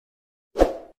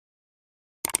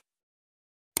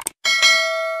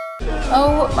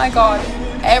Oh my god.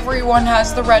 Everyone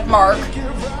has the red mark.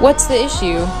 What's the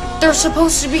issue? They're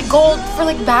supposed to be gold for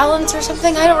like balance or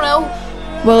something. I don't know.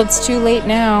 Well, it's too late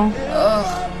now.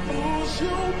 Ugh.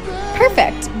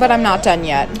 Perfect, but I'm not done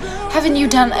yet. Haven't you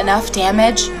done enough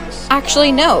damage?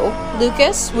 Actually, no.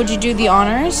 Lucas, would you do the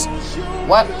honors?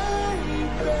 What?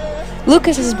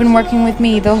 Lucas has been working with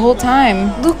me the whole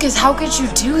time. Lucas, how could you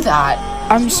do that?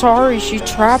 I'm sorry, she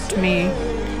trapped me.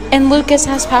 And Lucas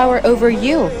has power over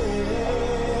you.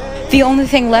 The only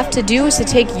thing left to do is to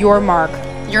take your mark.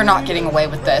 You're not getting away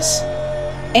with this.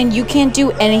 And you can't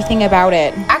do anything about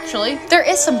it. Actually, there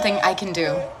is something I can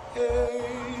do.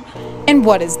 And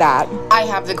what is that? I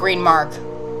have the green mark.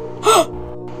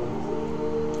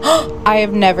 I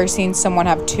have never seen someone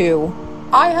have two.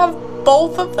 I have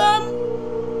both of them?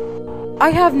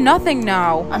 I have nothing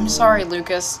now. I'm sorry,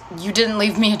 Lucas. You didn't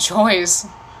leave me a choice.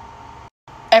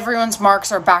 Everyone's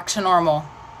marks are back to normal.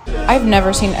 I've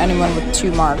never seen anyone with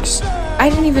two marks. I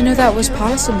didn't even know that was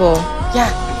possible.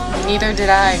 Yeah, neither did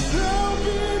I.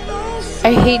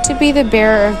 I hate to be the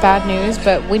bearer of bad news,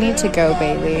 but we need to go,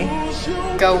 Bailey.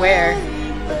 Go where?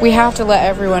 We have to let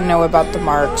everyone know about the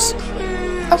marks.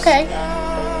 Okay.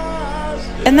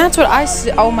 And that's what I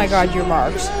said. Oh my god, your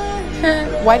marks.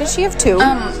 Why does she have two?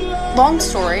 Long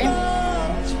story.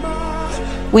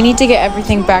 We need to get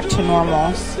everything back to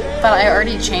normal. But I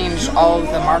already changed all of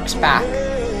the marks back.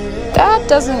 That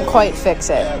doesn't quite fix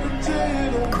it.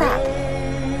 Crap.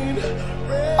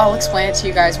 I'll explain it to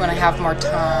you guys when I have more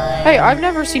time. Hey, I've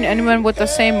never seen anyone with the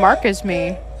same mark as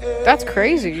me. That's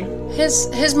crazy.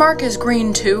 His mark is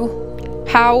green too.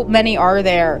 How many are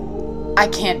there? I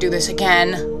can't do this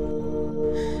again.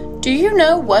 Do you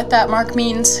know what that mark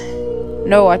means?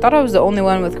 No, I thought I was the only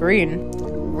one with green.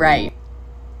 Right.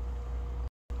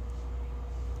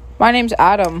 My name's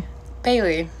Adam.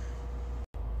 Bailey.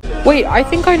 Wait, I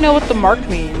think I know what the mark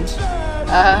means.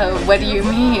 What do you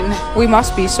mean? We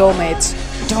must be soulmates.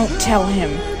 Don't tell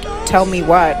him. Tell me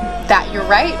what. That you're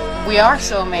right. We are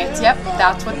soulmates. Yep,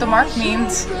 that's what the mark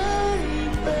means.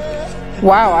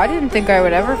 Wow, I didn't think I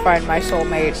would ever find my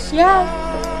soulmate.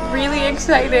 Yeah, really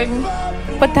exciting.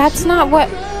 But that's not what...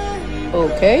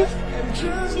 Okay.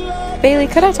 Bailey,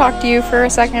 could I talk to you for a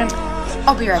second?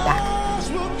 I'll be right back.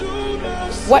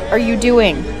 What are you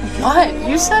doing? What?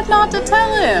 You said not to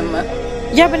tell him.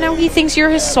 Yeah, but now he thinks you're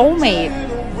his soulmate.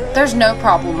 There's no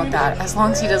problem with that, as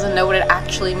long as he doesn't know what it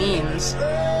actually means.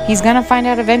 He's gonna find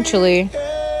out eventually.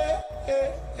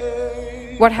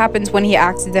 What happens when he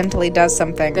accidentally does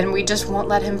something? Then we just won't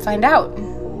let him find out.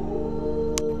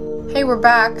 Hey, we're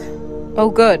back. Oh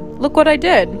good, look what I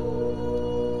did.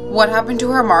 What happened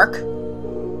to her mark?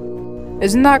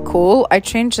 Isn't that cool? I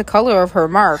changed the color of her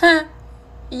mark.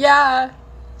 Yeah,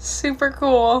 super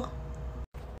cool.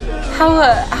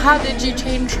 How did you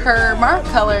change her mark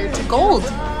color to gold?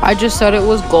 I just said it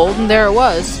was gold and there it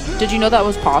was. Did you know that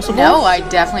was possible? No, I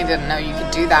definitely didn't know you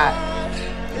could do that.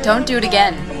 Don't do it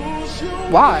again.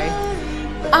 Why?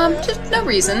 Just no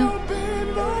reason.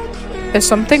 Is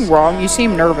something wrong? You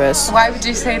seem nervous. Why would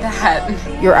you say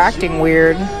that? You're acting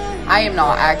weird. I am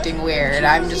not acting weird.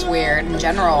 I'm just weird in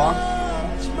general.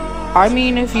 I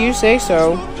mean, if you say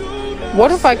so.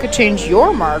 What if I could change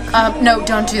your mark? No,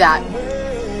 don't do that.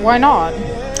 Why not?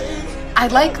 I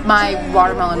like my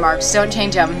watermelon marks. Don't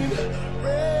change them.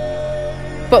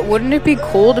 But wouldn't it be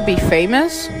cool to be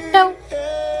famous? No.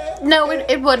 No,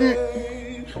 it wouldn't.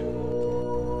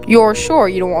 You're sure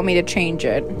you don't want me to change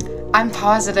it? I'm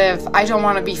positive. I don't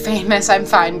want to be famous. I'm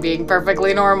fine being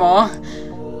perfectly normal.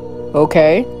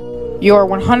 Okay. You're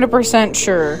 100%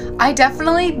 sure. I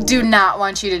definitely do not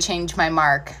want you to change my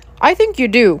mark. I think you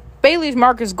do. Bailey's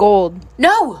mark is gold.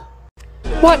 No!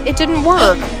 What? It didn't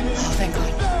work. Oh, thank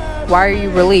God. Why are you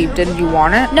relieved? Didn't you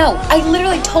want it? No, I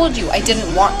literally told you I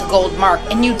didn't want the gold mark,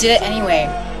 and you did it anyway.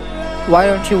 Why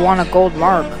don't you want a gold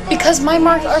mark? Because my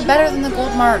marks are better than the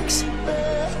gold marks.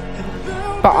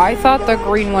 But I thought the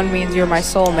green one means you're my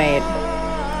soulmate.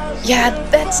 Yeah,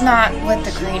 that's not what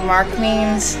the green mark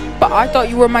means. But I thought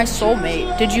you were my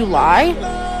soulmate. Did you lie?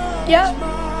 Yeah.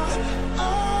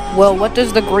 Well, what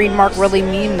does the green mark really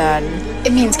mean then?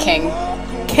 It means king.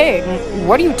 King?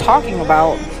 What are you talking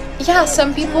about? Yeah,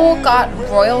 some people got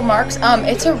royal marks.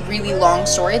 It's a really long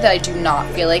story that I do not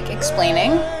feel like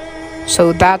explaining.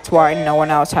 So that's why no one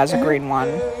else has a green one.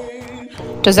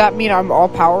 Does that mean I'm all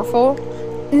powerful?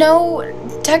 No,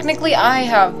 technically I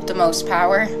have the most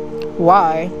power.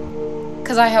 Why?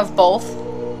 Because I have both.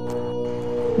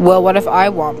 Well, what if I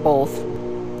want both?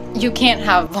 You can't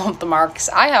have both the marks.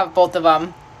 I have both of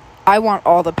them. I want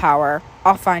all the power.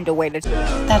 I'll find a way to...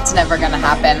 That's never gonna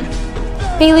happen.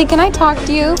 Bailey, can I talk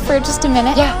to you for just a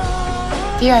minute? Yeah.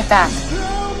 Be right back.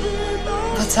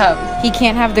 What's up? He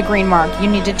can't have the green mark. You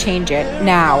need to change it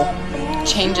now.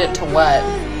 Change it to what?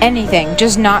 Anything,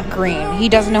 just not green. He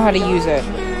doesn't know how to use it.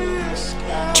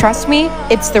 Trust me,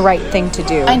 it's the right thing to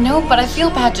do. I know, but I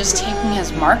feel bad just taking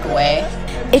his mark away.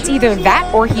 It's either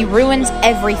that or he ruins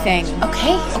everything.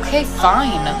 Okay,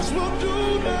 fine.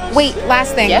 Wait,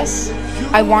 last thing. Yes?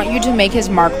 I want you to make his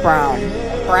mark brown.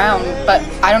 Brown, but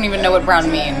I don't even know what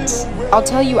brown means. I'll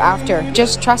tell you after.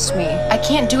 Just trust me. I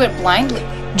can't do it blindly.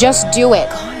 Just do it.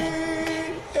 God,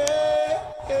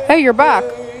 okay. Hey, you're back.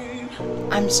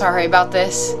 I'm sorry about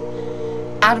this.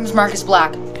 Adam's mark is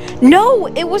black. No,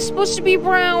 it was supposed to be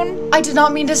brown. I did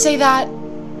not mean to say that.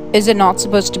 Is it not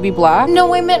supposed to be black?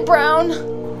 No, I meant brown.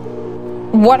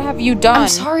 What have you done? I'm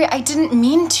sorry, I didn't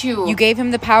mean to. You gave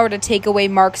him the power to take away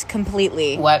marks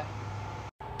completely. What?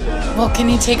 Well, can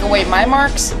he take away my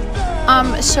marks?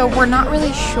 So we're not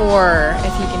really sure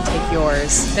if he can take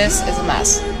yours. This is a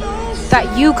mess.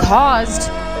 That you caused.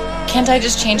 Can't I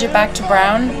just change it back to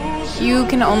brown? You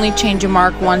can only change a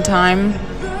mark one time.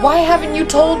 Why haven't you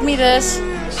told me this?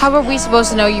 How are we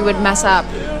supposed to know you would mess up?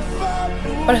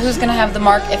 But who's gonna have the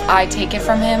mark if I take it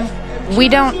from him? We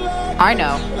don't. I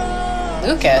know.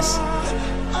 Lucas?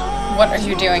 What are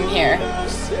you doing here?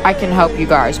 I can help you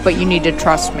guys, but you need to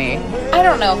trust me. I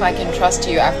don't know if I can trust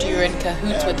you after you're in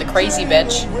cahoots with the crazy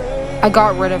bitch. I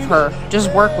got rid of her.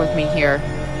 Just work with me here.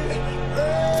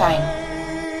 Fine.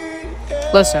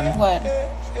 Listen, What?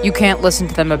 you can't listen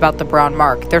to them about the brown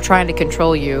mark. They're trying to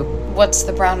control you. What's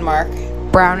the brown mark?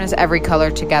 Brown is every color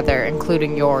together,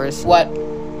 including yours. What?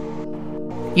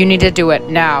 You need to do it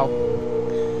now.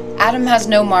 Adam has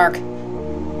no mark.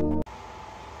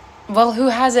 Well, who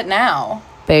has it now?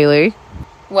 Bailey,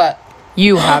 What?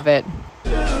 you have it.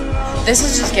 This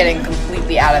is just getting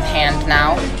completely out of hand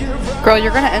now. Girl,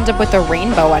 you're gonna end up with a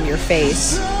rainbow on your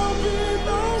face.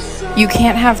 You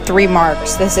can't have 3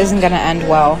 marks. This isn't gonna end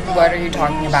well. What are you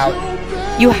talking about?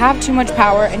 You have too much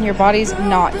power and your body's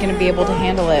not gonna be able to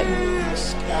handle it.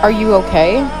 Are you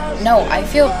okay? No, I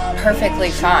feel perfectly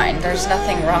fine. There's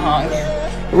nothing wrong.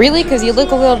 Really? Because you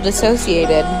look a little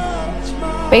dissociated.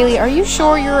 Bailey, are you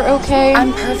sure you're okay?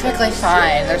 I'm perfectly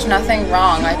fine. There's nothing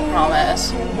wrong, I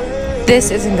promise.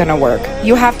 This isn't gonna work.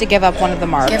 You have to give up one of the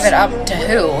marks. Give it up to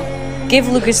who? Give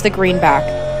Lucas the green back.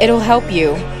 It'll help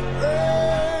you.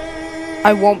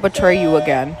 I won't betray you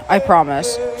again. I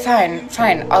promise.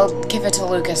 Fine. I'll give it to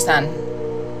Lucas then.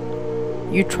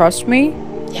 You trust me?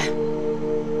 Yeah.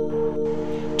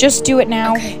 Just do it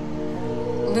now. Okay.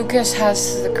 Lucas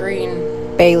has the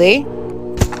green. Bailey?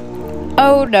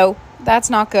 Oh, no. That's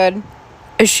not good.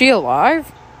 Is she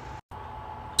alive?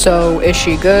 So, is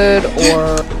she good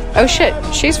or... Oh, shit.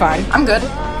 She's fine. I'm good.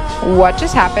 What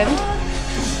just happened?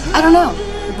 I don't know.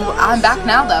 I'm back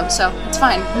now, though, so it's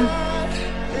fine.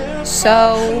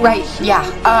 So... Right, yeah.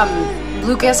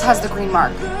 Lucas has the green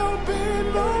mark.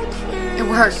 It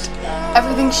worked.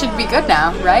 Everything should be good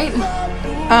now, right?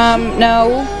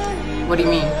 No. What do you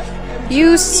mean?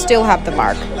 You still have the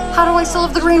mark. How do I still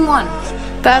have the green one?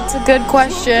 That's a good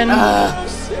question.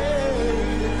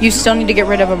 You still need to get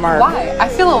rid of a mark. Why? I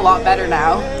feel a lot better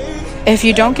now. If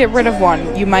you don't get rid of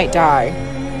one, you might die.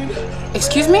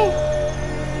 Excuse me?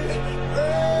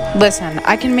 Listen,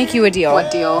 I can make you a deal.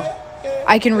 What deal?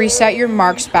 I can reset your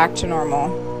marks back to normal.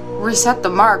 Reset the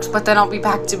marks, but then I'll be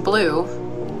back to blue.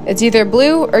 It's either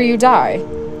blue or you die.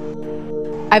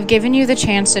 I've given you the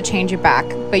chance to change it back,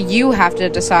 but you have to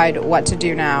decide what to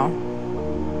do now.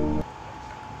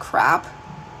 Crap.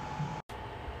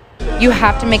 You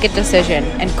have to make a decision,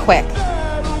 and quick.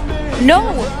 No!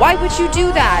 Why would you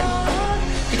do that?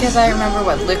 Because I remember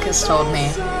what Lucas told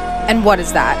me. And what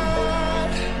is that?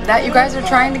 That you guys are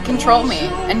trying to control me.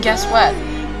 And guess what?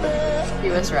 He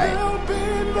was right.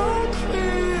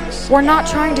 We're not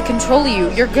trying to control you.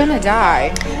 You're gonna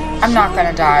die. I'm not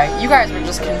gonna die. You guys were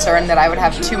just concerned that I would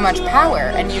have too much power,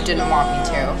 and you didn't want me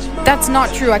to. That's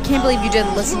not true. I can't believe you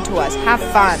didn't listen to us. Have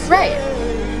fun. Right.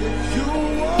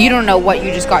 You don't know what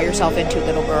you just got yourself into,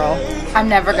 little girl. I'm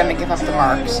never gonna give up the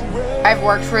marks. I've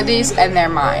worked for these, and they're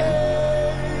mine.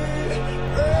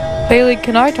 Bailey,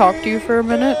 can I talk to you for a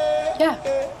minute? Yeah,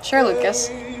 sure, Lucas.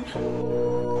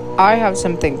 I have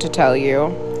something to tell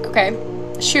you. Okay,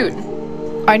 shoot.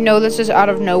 I know this is out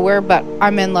of nowhere, but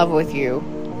I'm in love with you.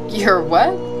 You're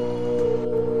what?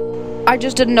 I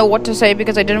just didn't know what to say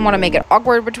because I didn't want to make it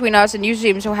awkward between us, and you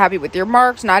seem so happy with your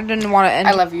marks, and I didn't want to end.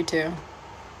 I love you too.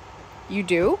 You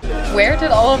do? Where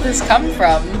did all of this come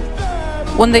from?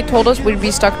 When they told us we'd be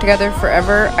stuck together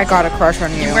forever, I got a crush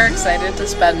on you. You were excited to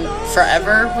spend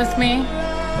forever with me?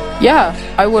 Yeah,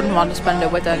 I wouldn't want to spend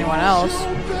it with anyone else.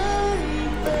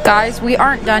 Guys, we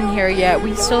aren't done here yet.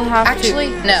 We still have Actually,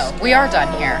 no, we are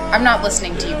done here. I'm not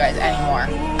listening to you guys anymore.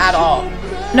 At all.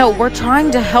 No, we're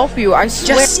trying to help you, I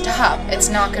swear. Just stop. It's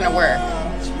not gonna work.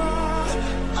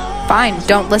 Fine,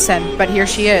 don't listen, but here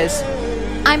she is.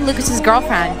 I'm Lucas's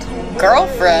girlfriend.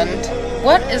 Girlfriend?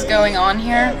 What is going on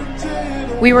here?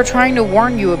 We were trying to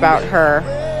warn you about her.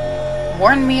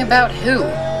 Warn me about who?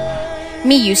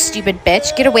 Me, you stupid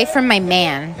bitch. Get away from my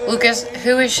man. Lucas,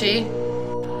 who is she?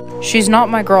 She's not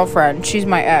my girlfriend. She's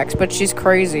my ex, but she's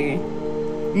crazy.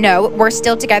 No, we're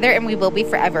still together and we will be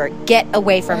forever. Get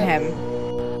away from him.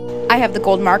 I have the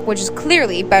gold mark, which is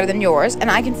clearly better than yours, and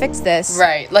I can fix this.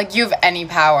 Right, like you have any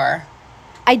power.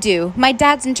 I do. My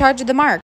dad's in charge of the mark.